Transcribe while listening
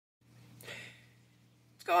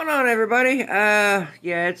Going on, everybody? Yeah,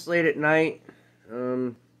 it's late at night.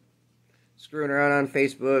 Screwing around on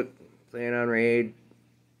Facebook, playing on Raid.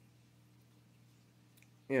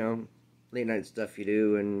 You know, late night stuff you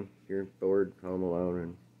do when you're bored, home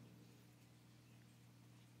alone,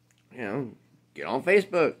 and get on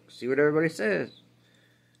Facebook, see what everybody says.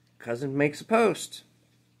 Cousin makes a post.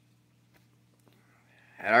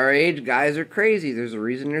 At our age, guys are crazy. There's a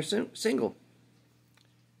reason they're single.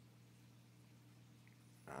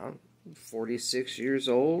 46 years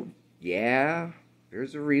old. Yeah,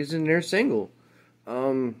 there's a reason they're single.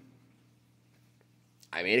 I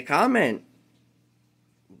made a comment.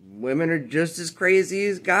 Women are just as crazy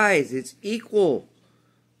as guys. It's equal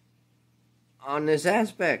on this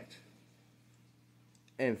aspect.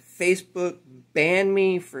 And Facebook banned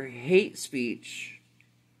me for hate speech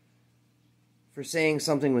for saying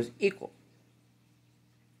something was equal.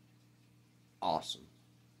 Awesome.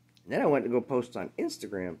 And then I went to go post on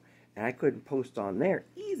Instagram, and I couldn't post on there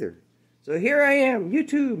either. So here I am,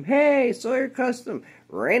 YouTube, hey, Sawyer Custom.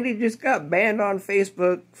 Randy just got banned on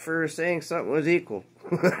Facebook for saying something was equal.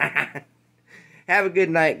 Have a good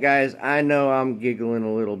night, guys. I know I'm giggling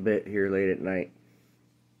a little bit here late at night.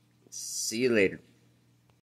 See you later.